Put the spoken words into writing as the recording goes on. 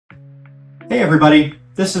Hey everybody,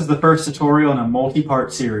 this is the first tutorial in a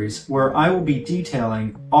multi-part series where I will be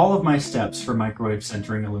detailing all of my steps for microwave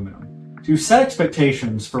sintering aluminum. To set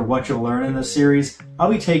expectations for what you'll learn in this series,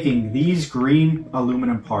 I'll be taking these green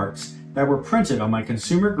aluminum parts that were printed on my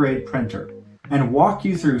consumer grade printer and walk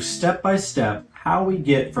you through step by step how we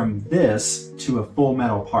get from this to a full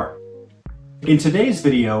metal part. In today's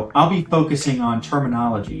video, I'll be focusing on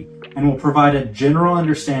terminology and will provide a general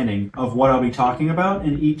understanding of what I'll be talking about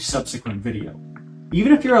in each subsequent video.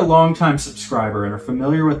 Even if you're a longtime subscriber and are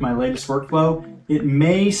familiar with my latest workflow, it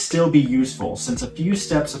may still be useful since a few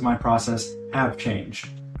steps of my process have changed.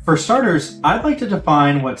 For starters, I'd like to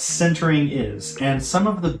define what sintering is and some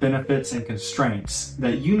of the benefits and constraints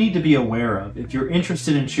that you need to be aware of if you're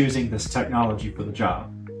interested in choosing this technology for the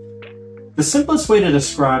job. The simplest way to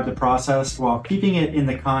describe the process while keeping it in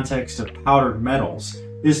the context of powdered metals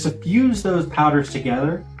is to fuse those powders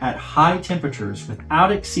together at high temperatures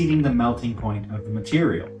without exceeding the melting point of the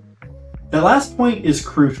material. That last point is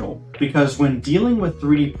crucial because when dealing with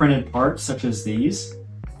 3D printed parts such as these,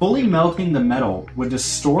 fully melting the metal would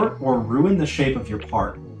distort or ruin the shape of your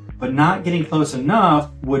part, but not getting close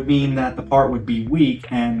enough would mean that the part would be weak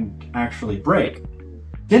and actually break.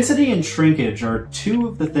 Density and shrinkage are two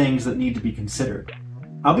of the things that need to be considered.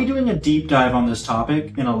 I'll be doing a deep dive on this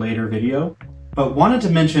topic in a later video, but wanted to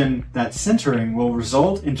mention that sintering will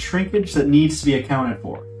result in shrinkage that needs to be accounted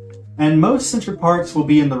for. And most sintered parts will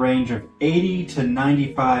be in the range of 80 to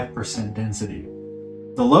 95% density.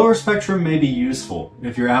 The lower spectrum may be useful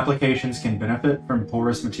if your applications can benefit from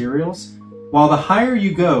porous materials, while the higher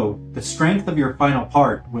you go, the strength of your final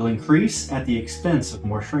part will increase at the expense of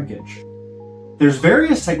more shrinkage. There's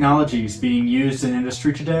various technologies being used in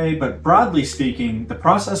industry today, but broadly speaking, the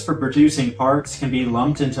process for producing parts can be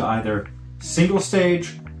lumped into either single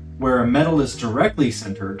stage, where a metal is directly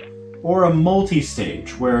sintered, or a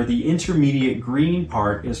multi-stage, where the intermediate green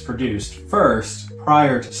part is produced first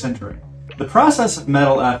prior to sintering. The process of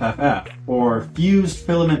metal FFF, or fused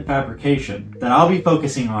filament fabrication, that I'll be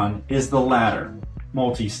focusing on is the latter,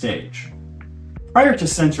 multi-stage. Prior to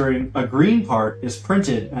sintering, a green part is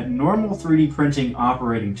printed at normal 3D printing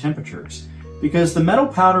operating temperatures because the metal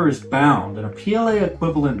powder is bound in a PLA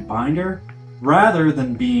equivalent binder rather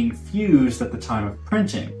than being fused at the time of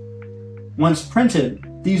printing. Once printed,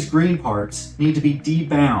 these green parts need to be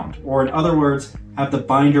debound, or in other words, have the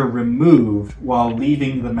binder removed while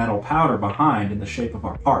leaving the metal powder behind in the shape of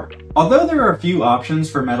our part. Although there are a few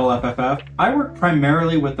options for metal FFF, I work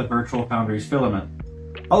primarily with the Virtual Foundry's filament.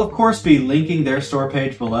 I'll of course be linking their store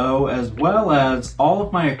page below, as well as all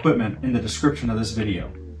of my equipment in the description of this video.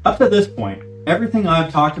 Up to this point, everything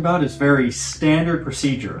I've talked about is very standard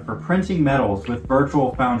procedure for printing metals with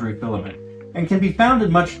Virtual Foundry filament and can be found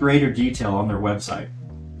in much greater detail on their website.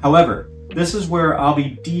 However, this is where I'll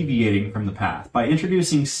be deviating from the path by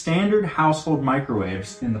introducing standard household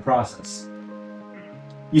microwaves in the process.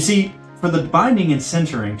 You see, for the binding and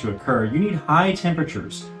sintering to occur, you need high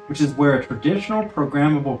temperatures, which is where a traditional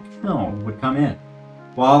programmable kiln would come in.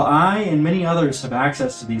 While I and many others have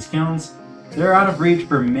access to these kilns, they're out of reach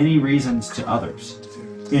for many reasons to others.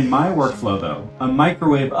 In my workflow though, a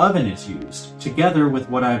microwave oven is used, together with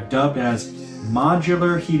what I've dubbed as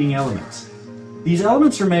modular heating elements. These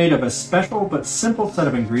elements are made of a special but simple set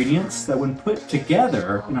of ingredients that when put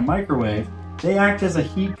together in a microwave, they act as a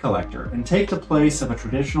heat collector and take the place of a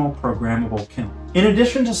traditional programmable kiln. In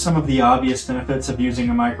addition to some of the obvious benefits of using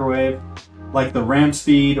a microwave, like the ramp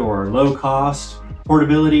speed or low cost,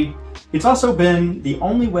 portability, it's also been the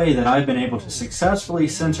only way that I've been able to successfully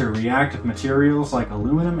sinter reactive materials like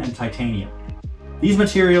aluminum and titanium. These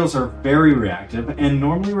materials are very reactive and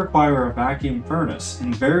normally require a vacuum furnace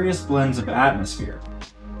in various blends of atmosphere.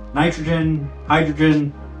 Nitrogen,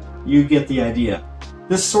 hydrogen, you get the idea.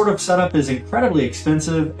 This sort of setup is incredibly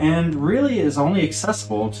expensive and really is only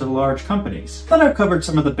accessible to large companies. Now that I've covered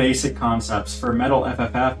some of the basic concepts for metal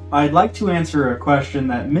FFF, I'd like to answer a question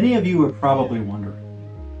that many of you are probably wondering.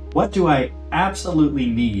 What do I absolutely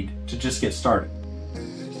need to just get started?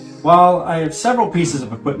 While I have several pieces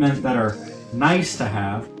of equipment that are nice to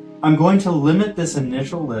have, I'm going to limit this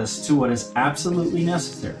initial list to what is absolutely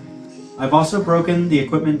necessary. I've also broken the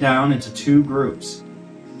equipment down into two groups: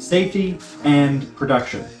 safety and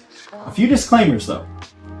production. A few disclaimers though.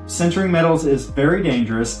 Sintering metals is very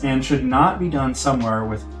dangerous and should not be done somewhere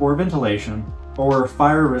with poor ventilation or where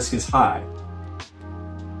fire risk is high.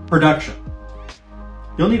 Production.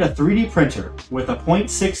 You'll need a 3D printer with a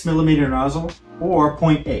 0.6mm nozzle or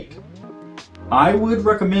 0.8. I would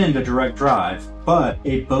recommend a direct drive, but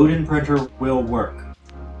a Bowden printer will work.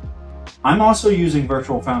 I'm also using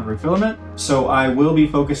Virtual Foundry filament, so I will be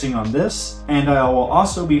focusing on this, and I will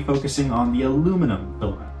also be focusing on the aluminum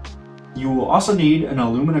filament. You will also need an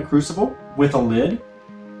alumina crucible with a lid,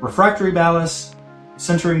 refractory ballast,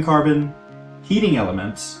 sintering carbon, heating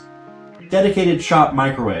elements, dedicated shop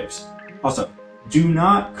microwaves. Also, do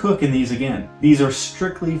not cook in these again. These are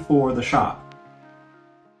strictly for the shop.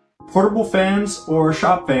 Portable fans or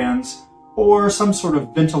shop fans, or some sort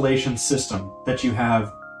of ventilation system that you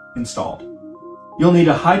have installed. You'll need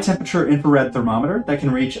a high temperature infrared thermometer that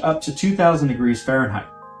can reach up to 2000 degrees Fahrenheit.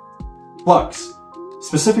 Flux.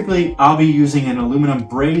 Specifically, I'll be using an aluminum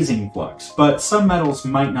brazing flux, but some metals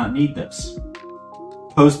might not need this.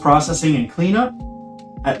 Post-processing and cleanup.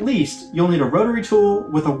 At least, you'll need a rotary tool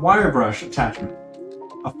with a wire brush attachment,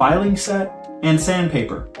 a filing set, and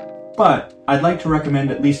sandpaper, but I'd like to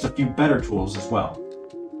recommend at least a few better tools as well.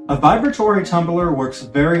 A vibratory tumbler works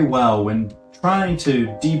very well when trying to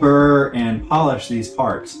deburr and polish these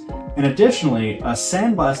parts, and additionally, a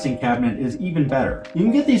sandblasting cabinet is even better. You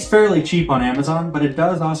can get these fairly cheap on Amazon, but it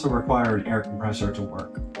does also require an air compressor to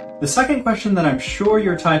work. The second question that I'm sure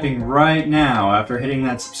you're typing right now after hitting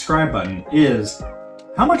that subscribe button is,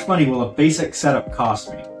 how much money will a basic setup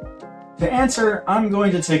cost me? To answer, I'm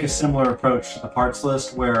going to take a similar approach to the parts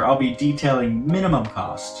list where I'll be detailing minimum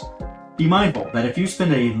costs. Be mindful that if you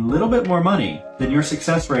spend a little bit more money, then your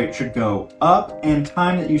success rate should go up and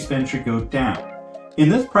time that you spend should go down. In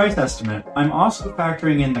this price estimate, I'm also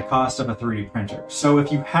factoring in the cost of a 3D printer, so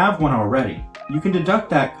if you have one already, you can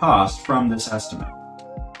deduct that cost from this estimate.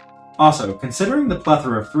 Also, considering the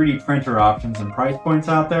plethora of 3D printer options and price points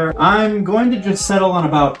out there, I'm going to just settle on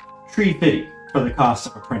about $350 for the cost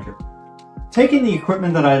of a printer. Taking the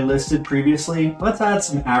equipment that I listed previously, let's add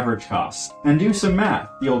some average costs and do some math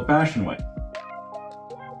the old-fashioned way.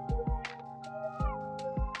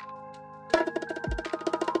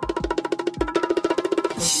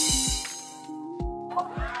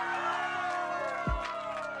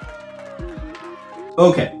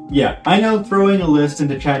 Okay, yeah, I know throwing a list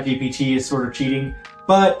into ChatGPT is sort of cheating,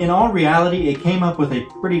 but in all reality, it came up with a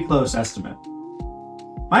pretty close estimate.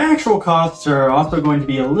 My actual costs are also going to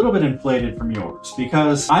be a little bit inflated from yours,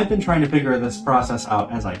 because I've been trying to figure this process out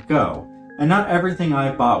as I go, and not everything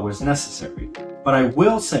I bought was necessary. But I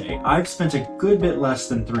will say, I've spent a good bit less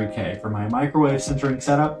than $3K for my microwave sintering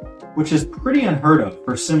setup, which is pretty unheard of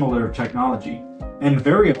for similar technology, and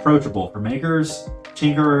very approachable for makers,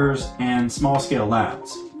 tinkerers, and small-scale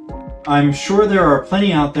labs. I'm sure there are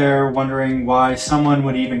plenty out there wondering why someone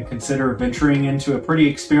would even consider venturing into a pretty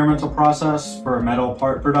experimental process for a metal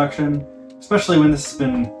part production, especially when this has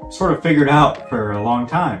been sort of figured out for a long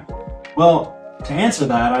time. Well, to answer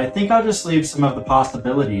that, I think I'll just leave some of the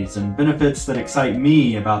possibilities and benefits that excite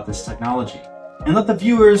me about this technology, and let the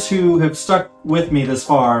viewers who have stuck with me this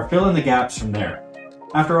far fill in the gaps from there.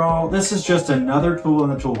 After all, this is just another tool in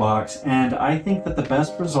the toolbox, and I think that the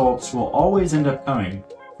best results will always end up coming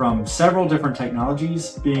from several different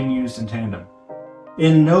technologies being used in tandem,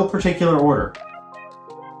 in no particular order.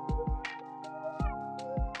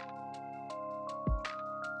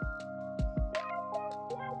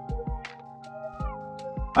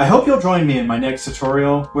 I hope you'll join me in my next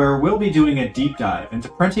tutorial, where we'll be doing a deep dive into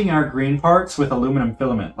printing our green parts with aluminum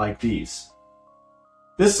filament like these.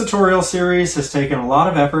 This tutorial series has taken a lot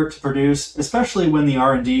of effort to produce, especially when the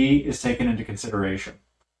R&D is taken into consideration.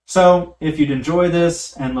 So, if you'd enjoy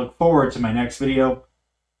this and look forward to my next video,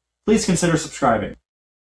 please consider subscribing.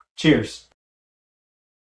 Cheers!